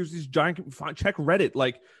these giant. Check Reddit.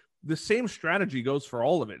 Like, the same strategy goes for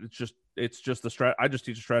all of it. It's just the strat. I just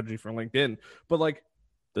teach a strategy for LinkedIn, but like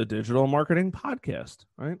the digital marketing podcast.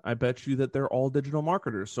 Right, I bet you that they're all digital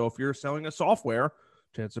marketers. So if you're selling a software,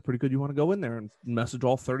 chances are pretty good you want to go in there and message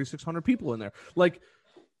all 3,600 people in there. Like,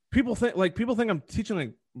 people think I'm teaching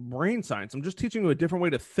like brain science. I'm just teaching you a different way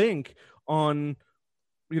to think on,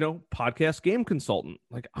 podcast game consultant.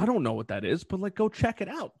 Like, I don't know what that is, but like, go check it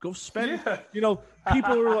out. Go spend,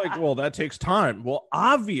 people are like, well, that takes time. Well,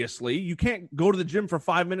 obviously you can't go to the gym for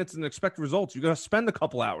 5 minutes and expect results. You got to spend a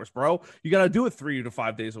couple hours, bro. You got to do it 3 to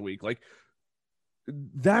 5 days a week. Like,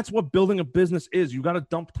 that's what building a business is. You got to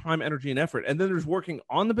dump time, energy, and effort. And then there's working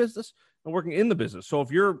on the business and working in the business. So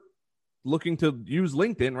if you're looking to use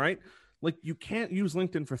LinkedIn, right? Like, you can't use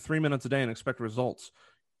LinkedIn for 3 minutes a day and expect results.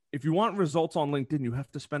 If you want results on LinkedIn, you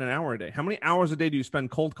have to spend an hour a day. How many hours a day do you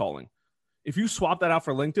spend cold calling? If you swap that out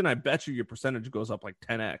for LinkedIn, I bet you your percentage goes up like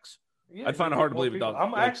 10x. Yeah, I'd find it hard to believe it does.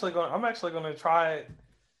 I'm actually going to try it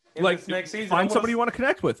in this next season. Find somebody you want to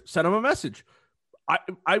connect with. Send them a message.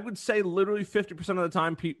 I would say literally 50% of the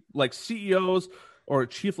time, like CEOs or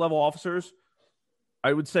chief level officers,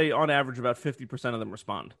 I would say on average about 50% of them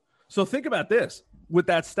respond. So think about this with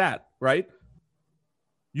that stat, right?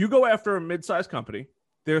 You go after a mid-sized company.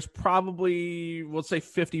 There's probably, let's say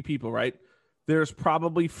 50 people, right? There's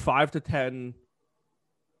probably 5 to 10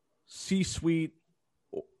 C-suite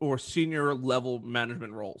or senior level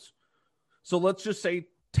management roles. So let's just say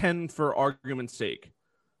 10 for argument's sake.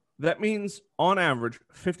 That means on average,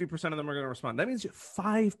 50% of them are going to respond. That means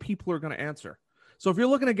 5 people are going to answer. So if you're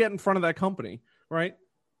looking to get in front of that company, right?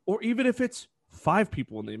 Or even if it's 5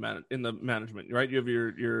 people in the management, right? You have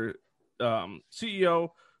your CEO,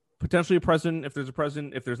 potentially a president. If there's a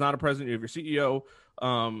president, if there's not a president, you have your CEO,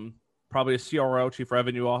 probably a CRO, chief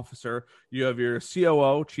revenue officer. You have your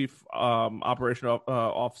COO, chief operation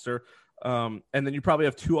officer. And then you probably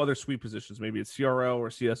have 2 other suite positions. Maybe it's CRO or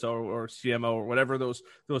CSO or CMO or whatever those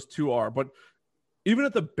 2 are. But even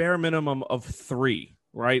at the bare minimum of 3,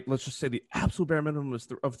 right? Let's just say the absolute bare minimum is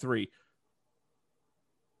of 3.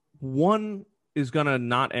 1 is going to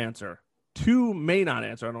not answer. 2 may not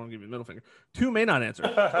answer. I don't want to give you the middle finger. 2 may not answer.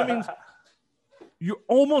 That means you're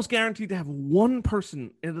almost guaranteed to have 1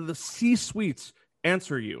 person in the C-suites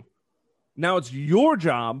answer you. Now it's your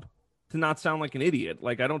job to not sound like an idiot.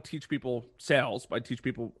 Like, I don't teach people sales, but I teach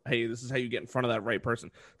people, hey, this is how you get in front of that right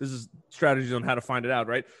person. This is strategies on how to find it out,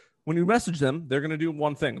 right? When you message them, they're going to do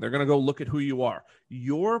one thing. They're going to go look at who you are.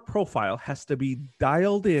 Your profile has to be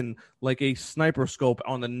dialed in like a sniper scope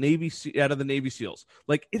on the out of the Navy SEALs.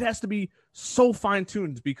 Like, it has to be so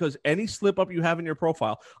fine-tuned, because any slip up you have in your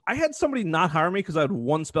profile. I had somebody not hire me because I had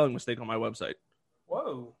 1 spelling mistake on my website.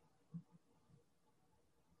 Whoa.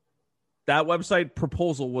 That website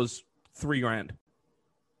proposal was $3,000.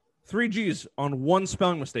 3 G's on 1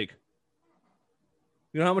 spelling mistake.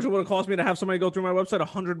 You know how much it would have cost me to have somebody go through my website?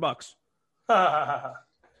 $100.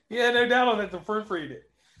 Yeah, no doubt on it to proofread it.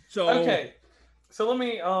 So okay, so let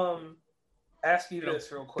me ask you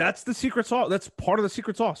this real quick. That's the secret sauce. That's part of the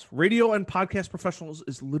secret sauce. Radio and podcast professionals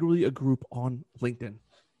is literally a group on LinkedIn.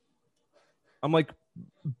 I'm like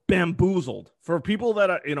bamboozled for people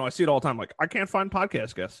that I see it all the time. Like, I can't find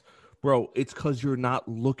podcast guests, bro. It's because you're not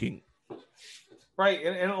looking. Right,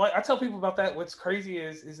 and like I tell people about that, what's crazy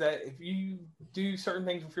is that if you do certain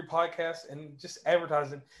things with your podcast and just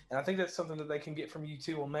advertising, and I think that's something that they can get from you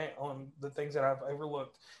too on the things that I've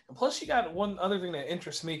overlooked. And plus, you got one other thing that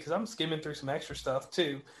interests me, because I'm skimming through some extra stuff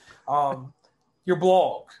too. Your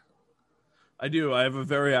blog. I do. I have a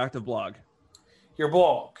very active blog. Your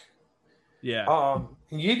blog. Yeah.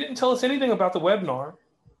 You didn't tell us anything about the webinar.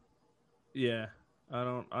 Yeah,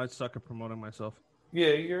 I suck at promoting myself.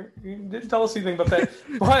 Yeah, you didn't tell us anything about that.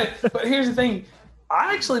 but here's the thing.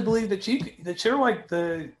 I actually believe that you're like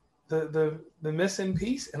the missing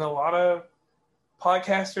piece in a lot of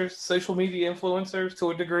podcasters, social media influencers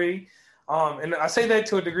to a degree. And I say that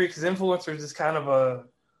to a degree because influencers is kind of a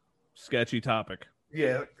sketchy topic.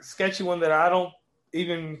 Yeah, sketchy one that I don't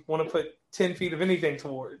even want to put 10 feet of anything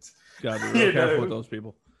towards. Gotta be real careful with those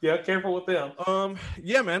people. Yeah, careful with them.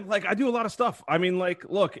 Yeah, man. Like, I do a lot of stuff. I mean, like,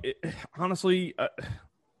 look, honestly,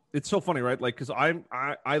 it's so funny, right? Like, because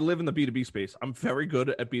I live in the B2B space. I'm very good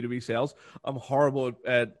at B2B sales. I'm horrible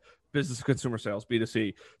at business to consumer sales,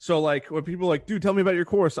 B2C. So, like, when people are like, dude, tell me about your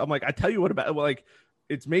course, I'm like, I tell you what about, well, like,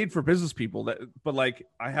 it's made for business people but like,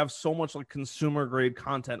 I have so much like consumer grade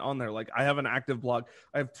content on there. Like, I have an active blog.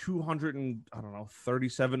 I have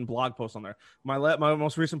 237 blog posts on there. My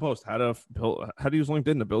most recent post, how to use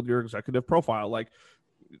LinkedIn to build your executive profile. Like,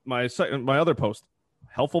 my other post,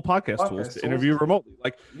 helpful podcast tools to interview remotely.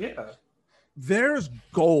 Like, yeah, there's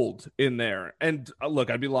gold in there. And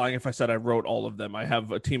look, I'd be lying if I said I wrote all of them. I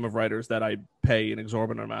have a team of writers that I pay an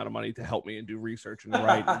exorbitant amount of money to help me and do research and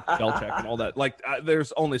write and spell check and all that. Like,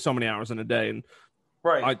 there's only so many hours in a day. And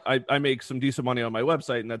right, I make some decent money on my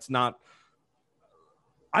website, and that's not,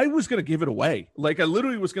 I was going to give it away. Like, I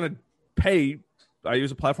literally was going to pay. I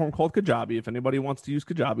use a platform called Kajabi. If anybody wants to use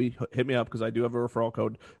Kajabi, hit me up, because I do have a referral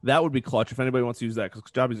code. That would be clutch if anybody wants to use that,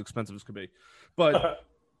 because Kajabi is expensive as could be. But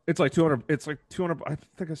it's like 200. It's like 200. I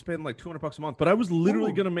think I spend like $200 a month. But I was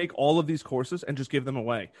literally going to make all of these courses and just give them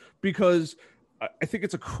away, because I think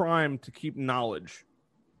it's a crime to keep knowledge.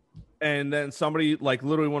 And then somebody, like,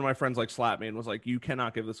 literally one of my friends, like, slapped me and was like, you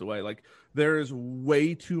cannot give this away. Like, there is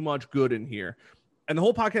way too much good in here. And the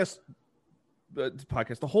whole the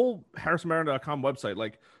whole harrisonbarron.com website,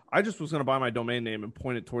 like, I just was going to buy my domain name and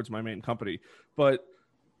point it towards my main company. But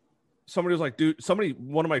somebody was like, dude,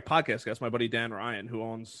 one of my podcast guests, my buddy Dan Ryan, who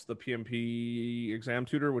owns the PMP Exam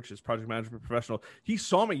Tutor, which is Project Management Professional, he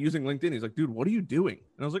saw me using LinkedIn. He's like, dude, what are you doing?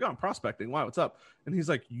 And I was like, oh, I'm prospecting. Why? What's up? And he's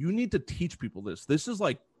like, you need to teach people this. This is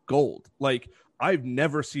like gold. Like, I've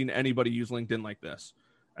never seen anybody use LinkedIn like this.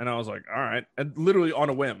 And I was like, all right. And literally on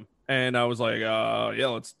a whim. And I was like,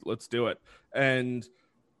 yeah, let's do it. And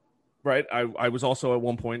right, I was also at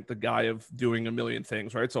one point the guy of doing a million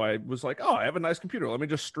things, right? So I was like, oh, I have a nice computer. Let me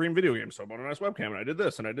just stream video games. So I bought a nice webcam, and I did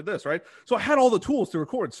this, right? So I had all the tools to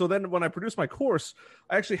record. So then when I produced my course,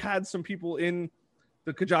 I actually had some people in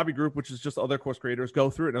the Kajabi group, which is just other course creators, go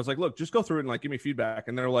through it. And I was like, look, just go through it and like give me feedback.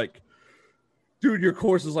 And they're like, dude, your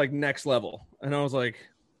course is like next level. And I was like,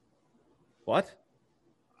 what?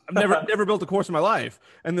 I've never built a course in my life.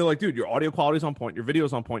 And they're like, dude, your audio quality is on point. Your video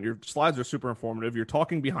is on point. Your slides are super informative. You're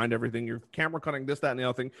talking behind everything. Your camera cutting, this, that, and the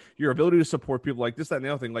other thing. Your ability to support people like this, that, and the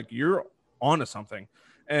other thing. Like, you're onto something.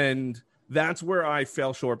 And that's where I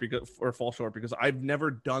fall short because I've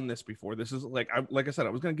never done this before. This is like I said, I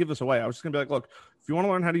was going to give this away. I was just going to be like, look, if you want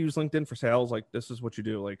to learn how to use LinkedIn for sales, like, this is what you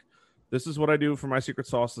do. Like, this is what I do for my secret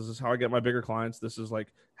sauce. This is how I get my bigger clients. This is like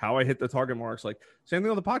how I hit the target marks. Like, same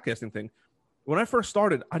thing with the podcasting thing. When I first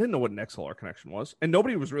started, I didn't know what an XLR connection was, and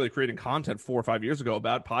nobody was really creating content 4 or 5 years ago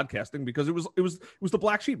about podcasting because it was the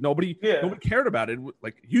black sheep. Nobody cared about it.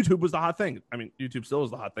 Like, YouTube was the hot thing. I mean, YouTube still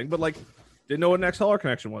is the hot thing, but like, didn't know what an XLR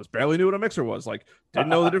connection was. Barely knew what a mixer was. Like, didn't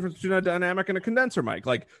know the difference between a dynamic and a condenser mic.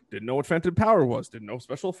 Like, didn't know what vented power was. Didn't know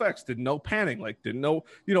special effects. Didn't know panning. Like, didn't know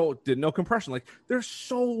compression. Like, there's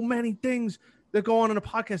so many things that go on in a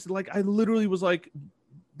podcast. Like, I literally was like,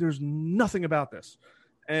 there's nothing about this,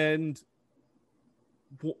 and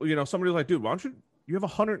somebody was like, dude, why don't you have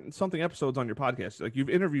 100 and something episodes on your podcast? Like, you've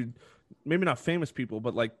interviewed maybe not famous people,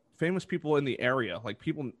 but like famous people in the area, like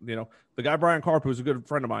people, the guy Brian Karp, who's a good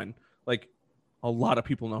friend of mine. Like, a lot of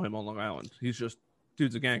people know him on Long Island.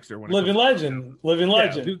 Dude's a gangster. Living legend.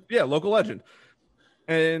 Yeah, local legend.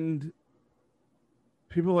 And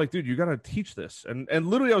people are like, dude, you got to teach this. And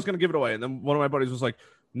literally I was going to give it away. And then one of my buddies was like,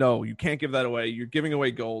 no, you can't give that away. You're giving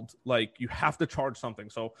away gold. Like, you have to charge something.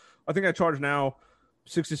 So I think I charge now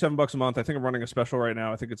 $67 a month. I think I'm running a special right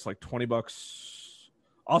now. I think it's like $20.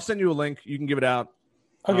 I'll send you a link. You can give it out.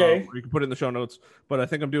 Okay. Or you can put it in the show notes. But I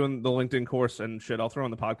think I'm doing the LinkedIn course and shit. I'll throw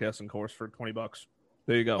in the podcasting course for $20.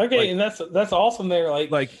 There you go. Okay, and that's awesome there. All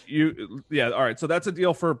right. So that's a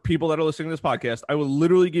deal for people that are listening to this podcast. I will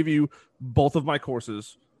literally give you both of my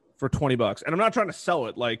courses for $20. And I'm not trying to sell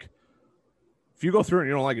it. Like, if you go through it and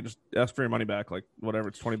you don't like it, just ask for your money back. Like, whatever,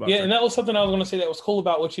 it's $20. Yeah, and that was something I was going to say that was cool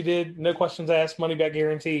about what you did. No questions asked, money back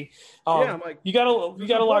guarantee. I'm like, you got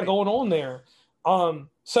a lot going on there.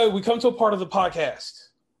 So we come to a part of the podcast.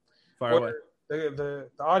 Fire away. The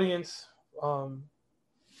audience,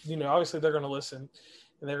 obviously they're going to listen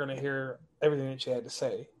and they're going to hear everything that you had to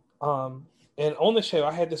say. And on the show,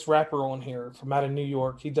 I had this rapper on here from out of New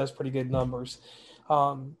York. He does pretty good numbers.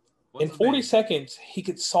 In 40 seconds, he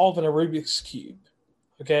could solve a Rubik's Cube.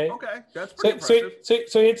 Okay, that's pretty impressive.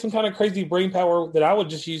 So he had some kind of crazy brain power that I would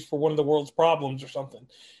just use for one of the world's problems or something.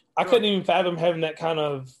 I couldn't even fathom having that kind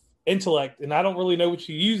of intellect, and I don't really know what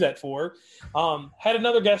you use that for. Had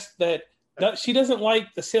another guest that she doesn't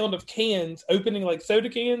like the sound of cans opening, like soda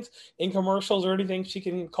cans in commercials or anything. She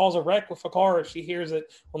can cause a wreck with a car if she hears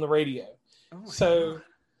it on the radio. God.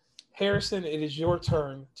 Harrison, it is your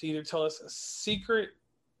turn to either tell us a secret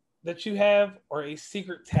that you have or a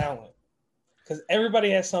secret talent, because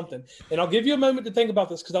everybody has something. And I'll give you a moment to think about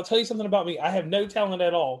this, because I'll tell you something about me. I have no talent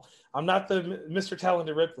at all. I'm not the Mr.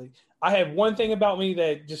 Talented Ripley. I have one thing about me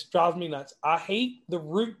that just drives me nuts. I hate the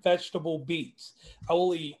root vegetable beets. I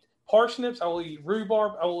will eat parsnips. I will eat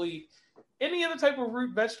rhubarb. I will eat any other type of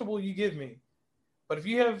root vegetable you give me. But if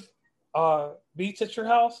you have beets at your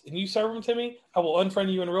house and you serve them to me, I will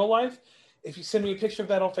unfriend you in real life. If you send me a picture of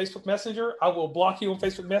that on Facebook Messenger, I will block you on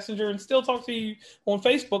Facebook Messenger and still talk to you on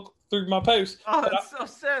Facebook through my post. Oh, that's so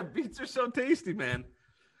sad. Beets are so tasty, man.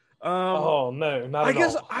 No, not at all. I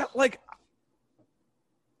guess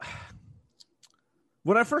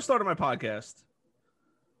when I first started my podcast,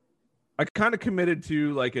 I kind of committed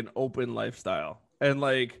to like an open lifestyle. And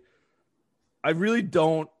like, I really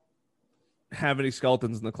don't have any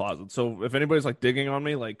skeletons in the closet. So if anybody's like digging on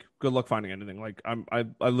me, like, good luck finding anything. Like, I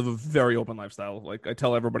live a very open lifestyle. Like, I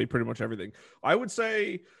tell everybody pretty much everything. I would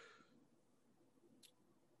say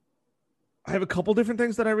I have a couple different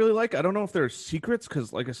things that I really like. I don't know if they're secrets,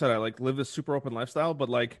 because like I said, I like live this super open lifestyle, but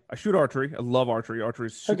like, I shoot archery. I love archery. Archery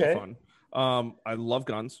is super fun. I love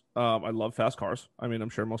guns. I love fast cars. I mean, I'm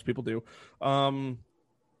sure most people do.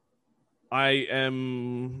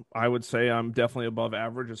 I would say I'm definitely above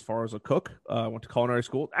average as far as a cook. I went to culinary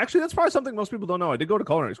school. Actually, that's probably something most people don't know. I did go to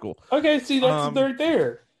culinary school. Okay, see, that's right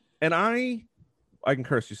there. And I can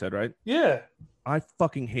curse, you said, right? Yeah. I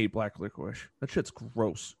fucking hate black licorice. That shit's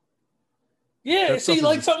gross. Yeah, That see, stuff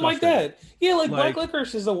like is something like disgusting. that. Yeah, like black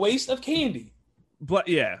licorice is a waste of candy. But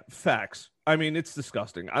yeah, facts. I mean, it's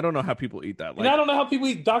disgusting. I don't know how people eat that. And I don't know how people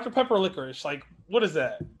eat Dr. Pepper licorice. Like, what is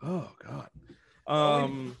that? Oh God.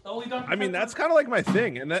 Only Dr. I mean, Pepper? that's kind of like my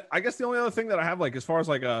thing, and that I guess the only other thing that I have, like, as far as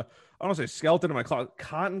like a, I don't want to say skeleton in my closet,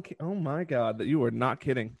 oh my God, that you are not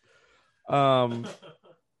kidding. By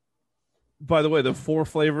the way, the 4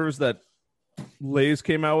 flavors that Lay's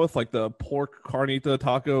came out with, like the pork carnita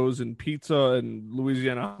tacos and pizza and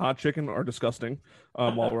Louisiana hot chicken, are disgusting.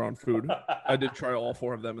 While we're on food, I did try all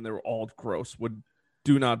 4 of them, and they were all gross.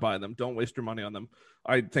 Do not buy them. Don't waste your money on them.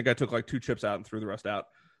 I think I took like 2 chips out and threw the rest out.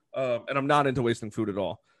 And I'm not into wasting food at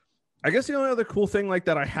all. I guess the only other cool thing like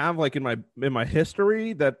that I have like in my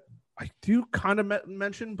history that I do kind of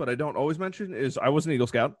mention, but I don't always mention, is I was an Eagle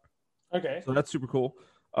Scout. Okay. So that's super cool.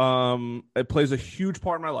 It plays a huge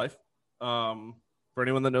part in my life. For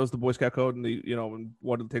anyone that knows the Boy Scout code and and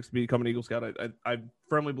what it takes to become an Eagle Scout, I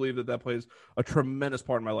firmly believe that plays a tremendous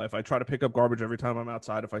part in my life. I try to pick up garbage every time I'm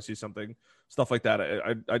outside if I see something, stuff like that.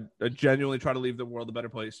 I genuinely try to leave the world a better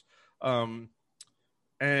place.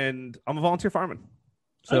 And I'm a volunteer fireman.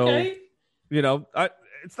 So, okay.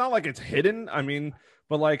 It's not like it's hidden. I mean,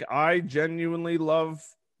 but like I genuinely love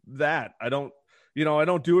that. I don't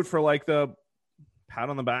do it for like the pat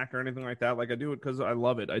on the back or anything like that. Like I do it because I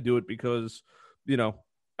love it. I do it because,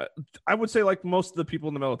 I would say like most of the people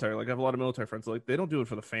in the military, like I have a lot of military friends, like they don't do it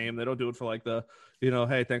for the fame. They don't do it for like the,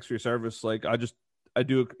 hey, thanks for your service. Like I do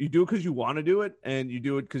it. You do it because you want to do it, and you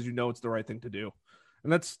do it because it's the right thing to do.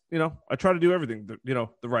 And that's, I try to do everything, the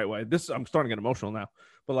right way. I'm starting to get emotional now,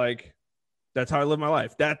 but like, that's how I live my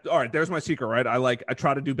life. All right, there's my secret, right? I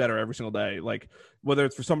try to do better every single day. Like whether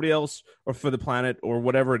it's for somebody else or for the planet or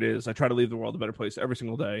whatever it is, I try to leave the world a better place every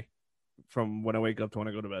single day from when I wake up to when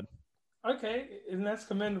I go to bed. Okay. And that's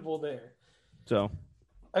commendable there. So.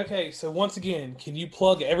 Okay, so once again, can you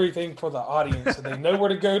plug everything for the audience so they know where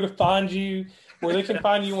to go to find you, where they can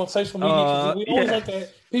find you on social media? We always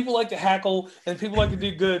people like to hackle and people like to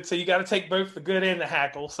do good, so you got to take both the good and the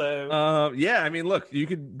hackle. So I mean, look, you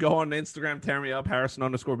could go on Instagram, tear me up,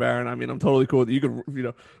 Harrison_Barron. I mean, I'm totally cool. You could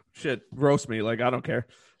roast me, like I don't care.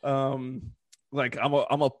 Like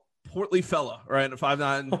I'm a portly fella, right?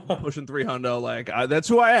 5'9", pushing 300. Like that's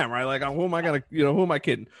who I am, right? Like who am I gonna, who am I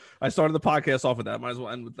kidding? I started the podcast off with that. Might as well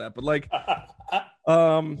end with that. But like, I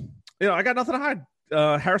got nothing to hide.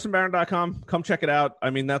 HarrisonBarron.com. Come check it out.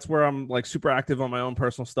 I mean, that's where I'm like super active on my own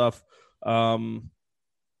personal stuff. You'll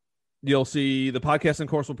see the podcasting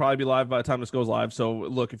course will probably be live by the time this goes live. So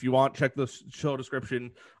look, if you want, check the show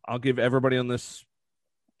description. I'll give everybody on this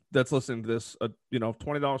that's listening to this,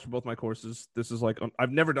 $20 for both my courses. This is like,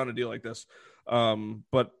 I've never done a deal like this.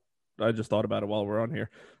 But I just thought about it while we're on here.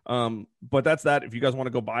 But that's that. If you guys want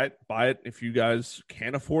to go buy it. If you guys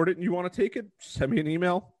can't afford it and you want to take it, send me an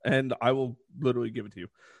email and I will literally give it to you.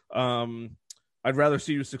 I'd rather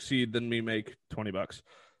see you succeed than me make $20.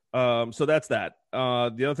 So that's that.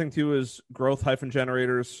 The other thing too is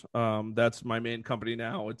Growth-Generators. That's my main company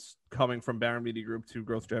now. It's coming from Barron Media Group to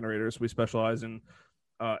Growth Generators. We specialize in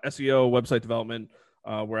SEO, website development.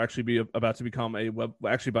 We're actually about to become a web.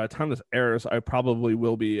 Actually, by the time this airs, I probably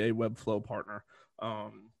will be a Webflow partner.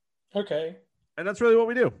 Okay. And that's really what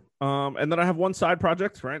we do. And then I have one side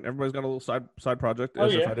project, right? Everybody's got a little side project,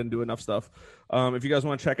 as if I didn't do enough stuff. If you guys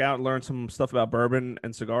want to check out and learn some stuff about bourbon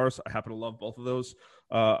and cigars, I happen to love both of those.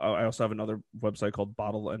 I also have another website called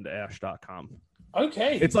bottleandash.com.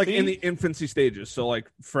 Okay. It's like in the infancy stages. So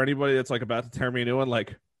like for anybody that's like about to tear me a new one,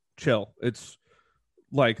 like chill. It's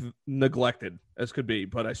like neglected as could be,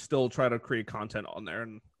 but I still try to create content on there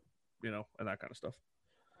and and that kind of stuff.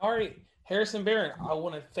 All right, Harrison Barron, I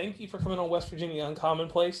want to thank you for coming on West Virginia Uncommon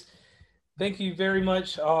Place. Thank you very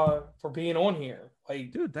much for being on here.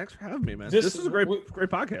 Like, dude, thanks for having me, man. This is a great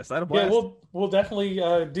podcast. I had a blast. Yeah, we'll definitely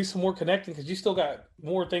do some more connecting because you still got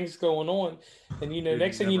more things going on, and dude,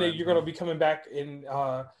 next thing you know, you're going to be coming back, and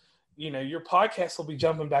your podcast will be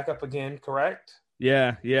jumping back up again. Correct?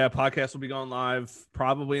 Yeah. Podcast will be going live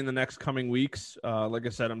probably in the next coming weeks. Like I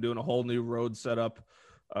said, I'm doing a whole new Rode setup.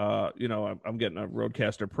 I'm getting a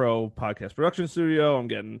Rodecaster Pro podcast production studio. I'm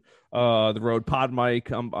getting the Rode Pod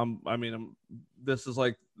mic. This is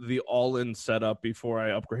like the all-in setup before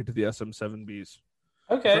I upgrade to the SM7Bs.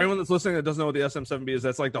 Okay. For anyone that's listening that doesn't know what the SM7B is,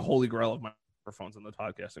 that's like the holy grail of microphones in the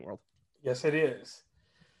podcasting world. Yes, it is.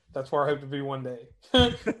 That's where I hope to be one day.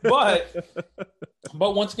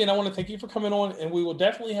 But once again, I want to thank you for coming on, and we will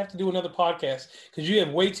definitely have to do another podcast because you have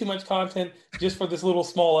way too much content just for this little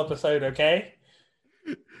small episode. Okay.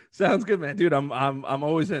 Sounds good, man, dude. I'm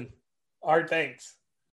always in. All right. Thanks.